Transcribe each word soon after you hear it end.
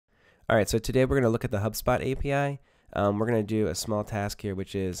All right, so today we're going to look at the Hubspot API. We're going to do a small task here,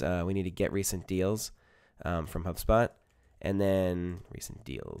 which is we need to get recent deals from HubSpot, and then recent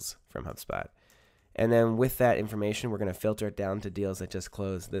deals from HubSpot. And then with that information, we're going to filter it down to deals that just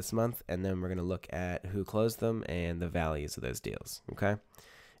closed this month, and then we're going to look at who closed them and the values of those deals, okay?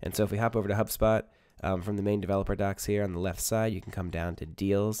 And so if we hop over to HubSpot, from the main developer docs here on the left side, you can come down to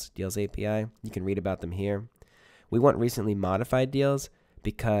Deals API. You can read about them here. We want recently modified deals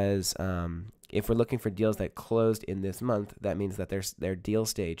because if we're looking for deals that closed in this month, that means that their deal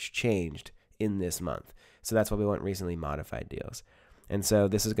stage changed in this month. So that's why we want recently modified deals. And so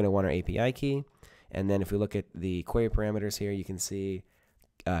this is going to want our API key. And then if we look at the query parameters here, you can see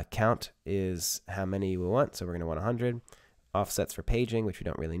count is how many we want. So we're going to want 100. Offsets for paging, which we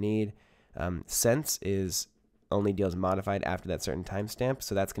don't really need. Sense is only deals modified after that certain timestamp.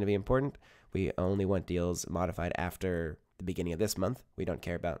 So that's going to be important. We only want deals modified after the beginning of this month. We don't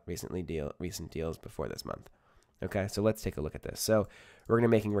care about recent deals before this month. Okay, so let's take a look at this. So we're going to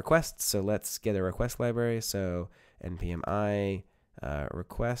be making requests. So let's get a request library. So npm I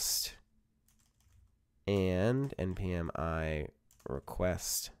request and npm I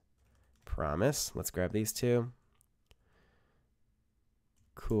request promise. Let's grab these two.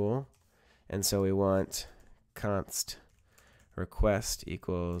 Cool. And so we want const request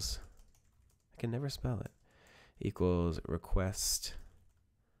equals, I can never spell it, equals request,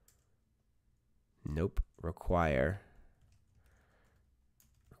 nope, require,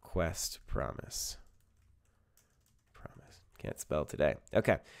 request promise. Promise, can't spell today.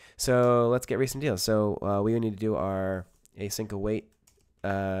 Okay, so let's get recent deals. So we need to do our async await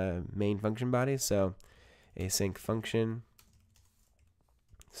main function body. So async function,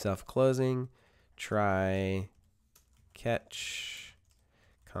 self-closing, try, catch,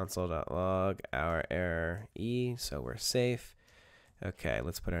 console.log, our error e, so we're safe. Okay,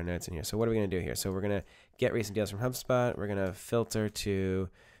 let's put our notes in here. So what are we going to do here? So we're going to get recent deals from HubSpot. We're going to filter to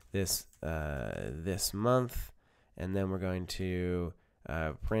this this month, and then we're going to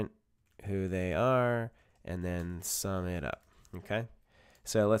print who they are, and then sum it up. Okay,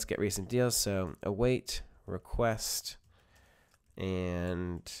 so let's get recent deals. So await request,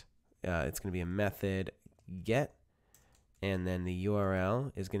 and it's going to be a method get, and then the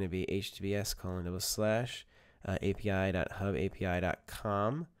URL is going to be https://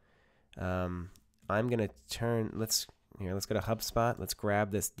 api.hubapi.com. I'm going to let's go to HubSpot. Let's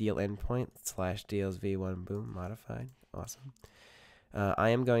grab this deal endpoint /deals v1 boom modified. Awesome. I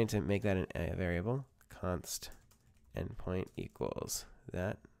am going to make that a variable, const endpoint equals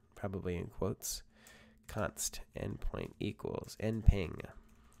that, probably in quotes, const endpoint equals nping.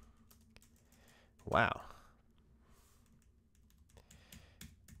 Wow.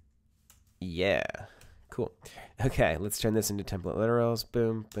 Yeah. Cool. Okay, let's turn this into template literals.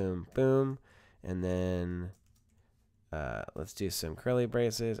 Boom, boom, boom. And then let's do some curly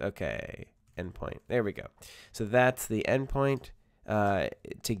braces. Okay, endpoint. There we go. So that's the endpoint. To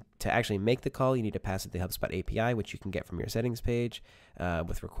actually make the call, you need to pass it the HubSpot API, which you can get from your settings page.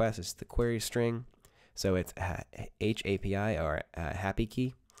 With requests, it's the query string. So it's HAPI or happy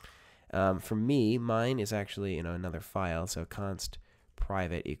key. For me, mine is actually another file. So const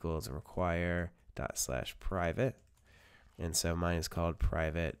private equals require /private, and so mine is called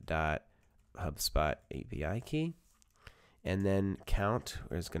private.hubspot API key. And then count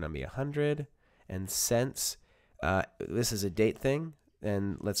is going to be 100, and since this is a date thing,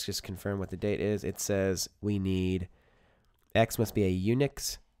 and let's just confirm what the date is. It says we need X must be a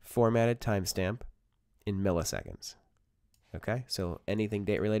Unix formatted timestamp in milliseconds. Okay, so anything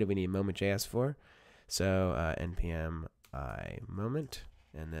date related we need moment.js for. So npm I moment,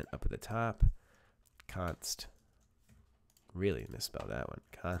 and then up at the top, const, really misspelled that one,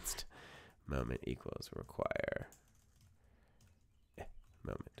 const moment equals require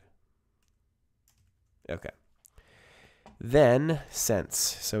moment. Okay. Then since,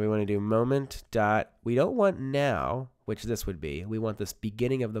 so we want to do moment dot, we don't want now, which this would be, we want this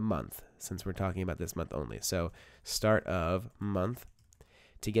beginning of the month, since we're talking about this month only. So start of month.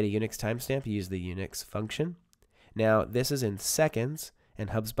 To get a Unix timestamp, you use the Unix function. Now this is in seconds, and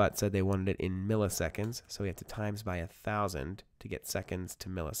HubSpot said they wanted it in milliseconds, so we have to times by 1,000 to get seconds to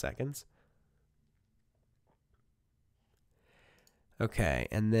milliseconds. Okay,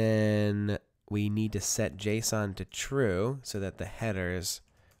 and then we need to set JSON to true so that the headers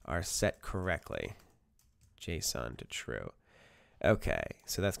are set correctly. JSON to true. Okay,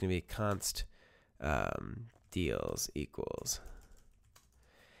 so that's going to be const deals equals.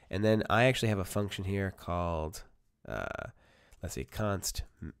 And then I actually have a function here called, let's see, const.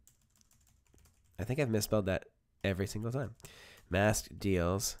 I think I've misspelled that every single time. Masked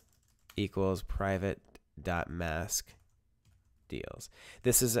deals equals private.mask deals.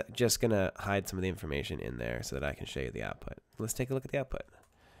 This is just going to hide some of the information in there so that I can show you the output. Let's take a look at the output.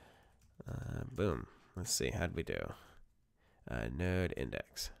 Boom. Let's see. How'd we do? Node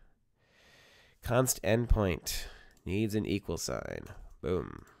index. Const endpoint needs an equal sign.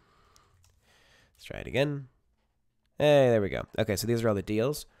 Boom. Let's try it again. Hey, there we go. Okay, so these are all the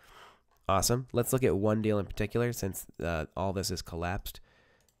deals. Awesome. Let's look at one deal in particular since all this is collapsed.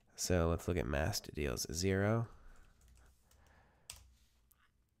 So let's look at masked deals. 0.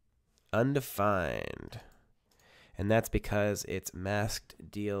 Undefined. And that's because it's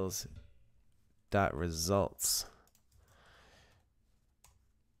masked deals dot results.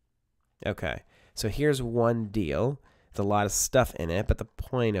 Okay, so here's one deal. There's a lot of stuff in it, but the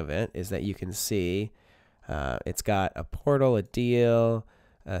point of it is that you can see it's got a portal, a deal,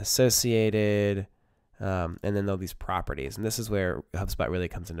 associated, and then there'll be these properties. And this is where HubSpot really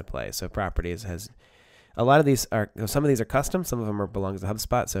comes into play. So properties has a lot of these are, some of these are custom, some of them belong to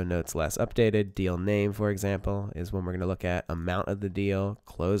HubSpot, so notes less updated. Deal name, for example, is one we're going to look at. Amount of the deal,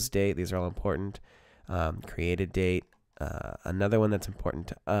 close date, these are all important. Created date, another one that's important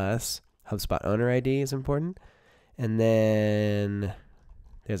to us, HubSpot owner ID is important. And then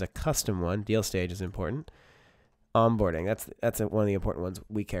there's a custom one, deal stage is important. Onboarding, that's one of the important ones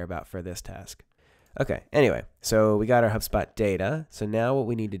we care about for this task. Okay, anyway, so we got our HubSpot data. So now what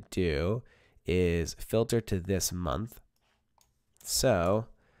we need to do is filter to this month. So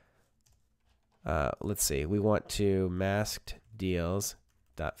let's see, we want to masked deals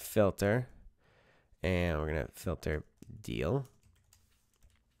dot filter, and we're gonna filter deal.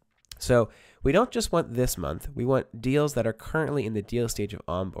 So we don't just want this month, we want deals that are currently in the deal stage of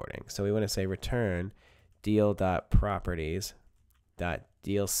onboarding. So we want to say return deal dot properties dot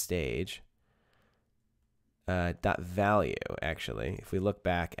deal stage dot value. Actually, if we look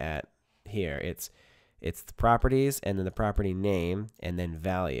back at here, it's the properties and then the property name and then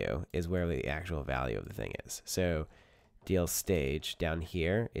value is where the actual value of the thing is. So deal stage down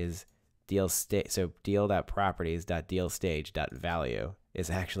here is deal stage. So deal.properties.dealstage.value is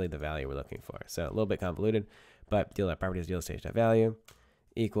actually the value we're looking for. So a little bit convoluted, but deal.properties.dealstage.value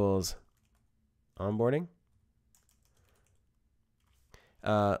equals onboarding.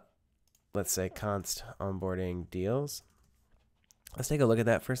 Let's say const onboarding deals. Let's take a look at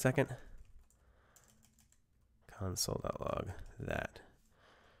that for a second. Console.log that.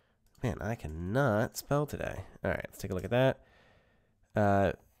 Man, I cannot spell today. All right, let's take a look at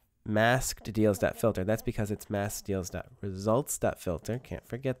that. Masked deals.filter. That's because it's masked deals.results.filter. Can't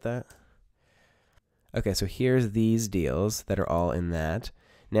forget that. Okay, so here's these deals that are all in that.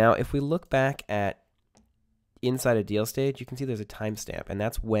 Now, if we look back at inside a deal stage, you can see there's a timestamp, and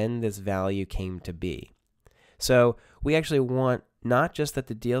that's when this value came to be. So we actually want not just that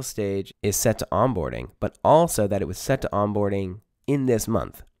the deal stage is set to onboarding, but also that it was set to onboarding in this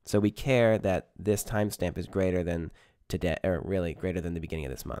month. So we care that this timestamp is greater than today, or really greater than the beginning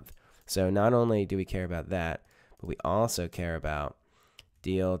of this month. So not only do we care about that, but we also care about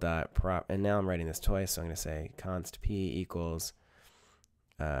deal.prop, and now I'm writing this twice, so I'm going to say const p equals,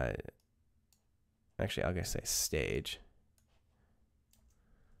 actually I'll just say stage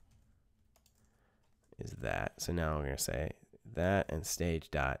is that. So now we're going to say that and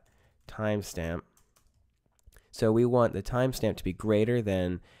stage dot timestamp. So we want the timestamp to be greater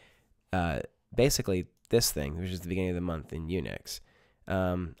than basically this thing, which is the beginning of the month in Unix.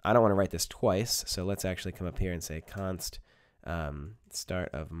 I don't want to write this twice, so let's actually come up here and say const start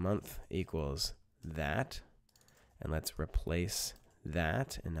of month equals that, and let's replace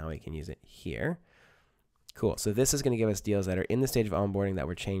that, and now we can use it here. Cool. So this is going to give us deals that are in the stage of onboarding that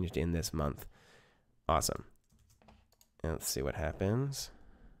were changed in this month. Awesome. And let's see what happens.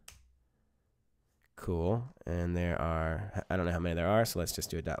 Cool. And there are, I don't know how many there are, so let's just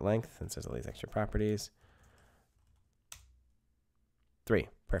do a dot length since there's all these extra properties. 3.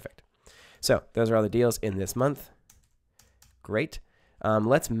 Perfect. So those are all the deals in this month. Great.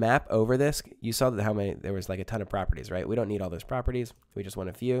 Let's map over this. You saw that how many, there was like a ton of properties, right? We don't need all those properties. We just want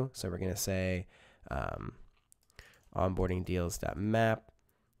a few. So we're going to say onboarding deals.map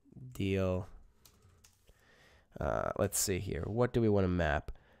deal. Let's see here. What do we want to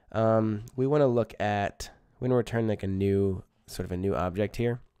map? We want to look at, we want to return like a new, sort of a new object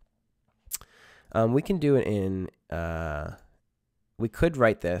here. We can do it in, we could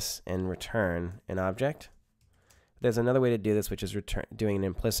write this and return an object. There's another way to do this, which is doing an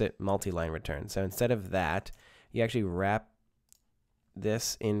implicit multi-line return. So instead of that, you actually wrap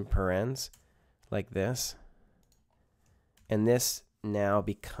this in parens like this. And this now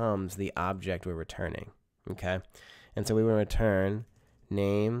becomes the object we're returning. Okay, and so we will return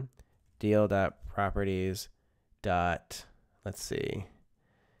name deal.properties dot, let's see,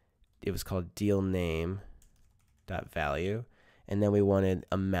 it was called deal name dot value, and then we wanted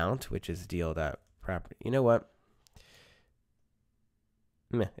amount, which is deal dot property. You know what?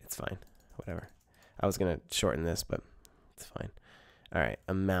 Meh, it's fine. Whatever. I was gonna shorten this, but it's fine. All right,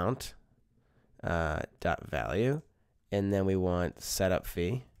 amount dot value, and then we want setup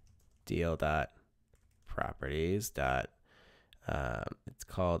fee, deal dot properties dot it's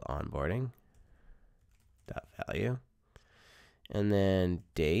called onboarding dot value, and then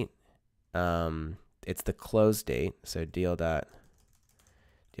date. It's the close date, so deal dot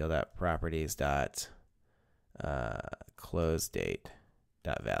properties dot close date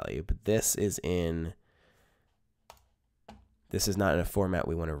dot value. But this is not in a format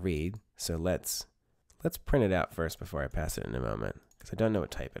we want to read. So let's print it out first before I pass it in a moment, because I don't know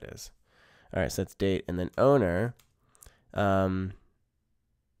what type it is. All right, so that's date, and then owner.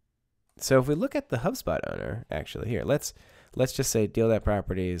 So if we look at the HubSpot owner, actually here, let's just say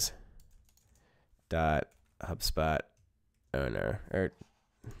deal.properties dot HubSpot owner, or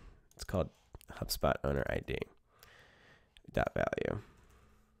it's called HubSpot owner ID dot value.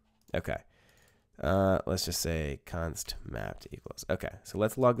 Okay. Let's just say const mapped equals. Okay, so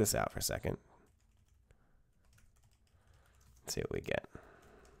let's log this out for a second. Let's see what we get.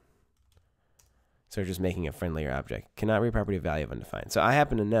 So we're just making a friendlier object. Cannot read property value of undefined. So I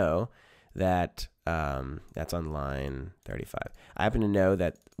happen to know that that's on line 35. I happen to know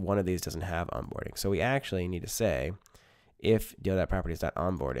that one of these doesn't have onboarding. So we actually need to say if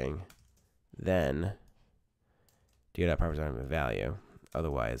deal.properties.onboarding, then deal.properties.value,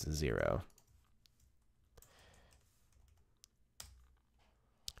 otherwise 0.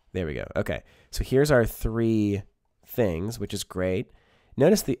 There we go. Okay, so here's our 3 things, which is great.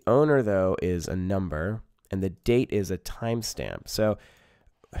 Notice the owner, though, is a number, and the date is a timestamp. So,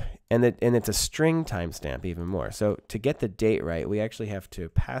 and it's a string timestamp even more. So to get the date right, we actually have to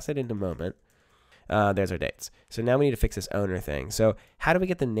pass it into moment. There's our dates. So now we need to fix this owner thing. So how do we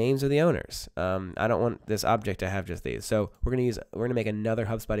get the names of the owners? I don't want this object to have just these. So we're gonna make another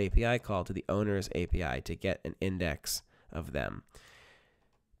HubSpot API call to the owners API to get an index of them.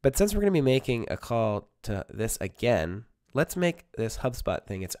 But since we're gonna be making a call to this again, let's make this HubSpot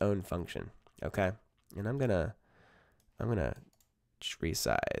thing its own function, okay? And I'm gonna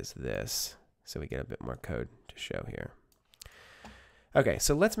resize this so we get a bit more code to show here. Okay,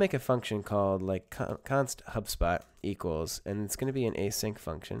 so let's make a function called like const HubSpot equals, and it's gonna be an async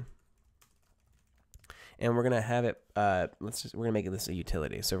function. And we're gonna have it, we're gonna make this a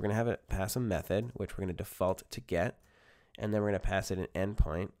utility. So we're gonna have it pass a method, which we're gonna default to get, and then we're gonna pass it an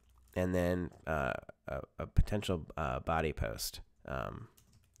endpoint, and then a potential body post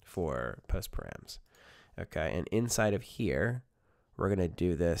for post params. Okay, and inside of here, we're gonna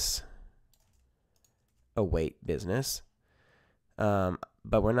do this await business, but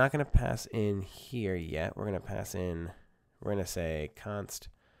we're not gonna pass in here yet. We're gonna say const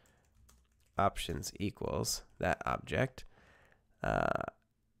options equals that object,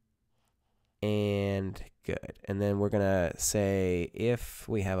 and good. And then we're gonna say if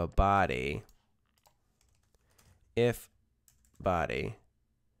we have a body, if body,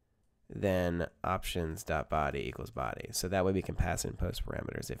 then options.body equals body. So that way we can pass in post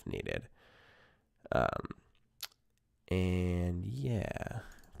parameters if needed. And yeah,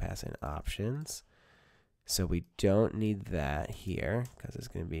 pass in options. So we don't need that here because it's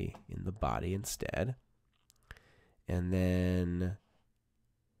going to be in the body instead. And then,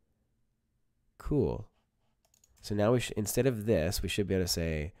 cool. So now instead of this, we should be able to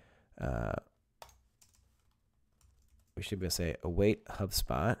say, await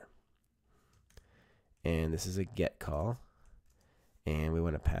HubSpot. And this is a get call. And we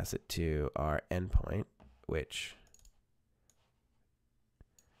want to pass it to our endpoint, which,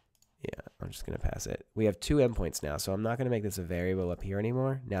 yeah, I'm just going to pass it. We have 2 endpoints now, so I'm not going to make this a variable up here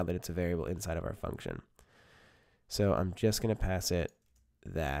anymore now that it's a variable inside of our function. So I'm just going to pass it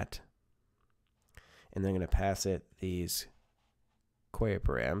that. And then I'm going to pass it these query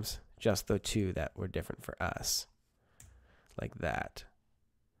params, just the 2 that were different for us, like that.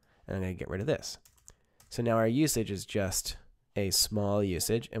 And I'm going to get rid of this. So now our usage is just a small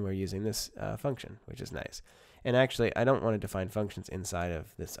usage, and we're using this function, which is nice. And actually, I don't want to define functions inside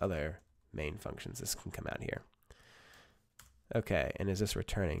of this other main functions. This can come out here. Okay, and is this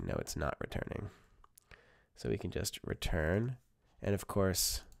returning? No, it's not returning. So we can just return. And of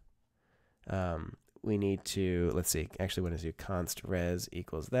course, we need to, let's see, actually want to do const res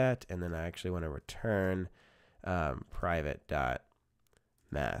equals that, and then I actually want to return private dot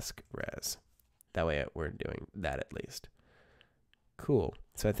mask res. That way we're doing that at least. Cool.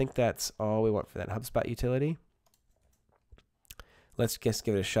 So I think that's all we want for that HubSpot utility. Let's just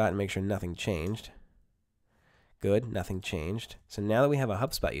give it a shot and make sure nothing changed. Good, nothing changed. So now that we have a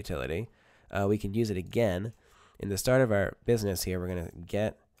HubSpot utility, we can use it again. In the start of our business here, we're going to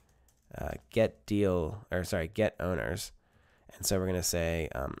get owners. And so we're going to say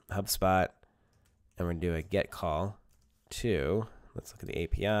HubSpot, and we're going to do a get call to, let's look at the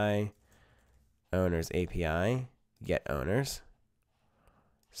API, owners API, get owners.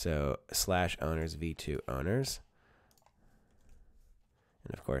 So /owners v2 owners.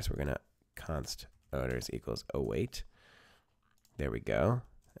 And of course, we're going to const owners equals await. There we go.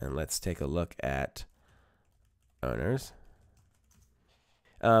 And let's take a look at owners.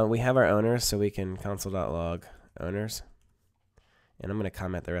 We have our owners, so we can console.log owners. And I'm going to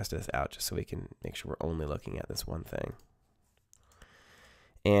comment the rest of this out just so we can make sure we're only looking at this one thing.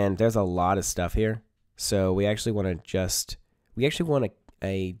 And there's a lot of stuff here. So we actually want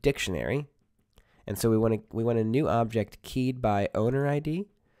a dictionary. And so we want a new object keyed by owner ID,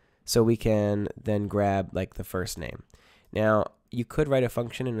 so we can then grab like the first name. Now, you could write a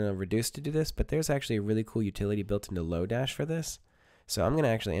function in a reduce to do this, but there's actually a really cool utility built into Lodash for this. So I'm going to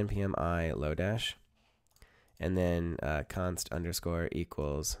actually npm I Lodash, and then const underscore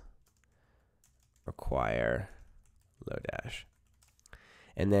equals require Lodash.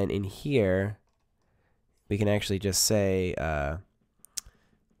 And then in here, we can actually just say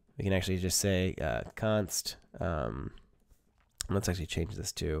const. Let's actually change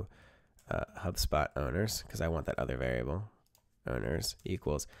this to HubSpot owners, because I want that other variable. Owners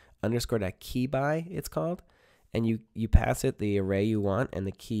equals _keyby, it's called. And you pass it the array you want and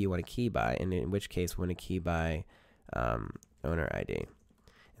the key you want to key by, and in which case we want to key by owner ID.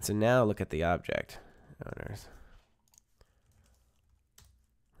 And so now look at the object, owners.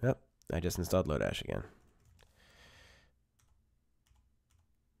 Yep, I just installed Lodash again.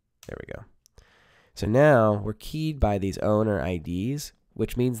 There we go. So now we're keyed by these owner IDs,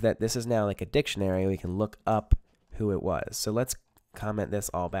 which means that this is now like a dictionary. We can look up who it was. So let's comment this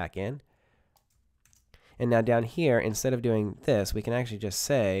all back in. And now down here, instead of doing this, we can actually just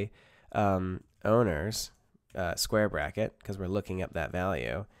say owners, square bracket, because we're looking up that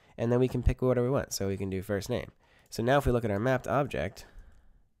value. And then we can pick whatever we want. So we can do first name. So now if we look at our mapped object,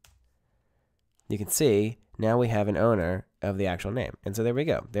 you can see now we have an owner of the actual name. And so there we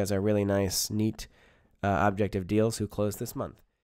go. There's our really nice, neat object of deals who closed this month.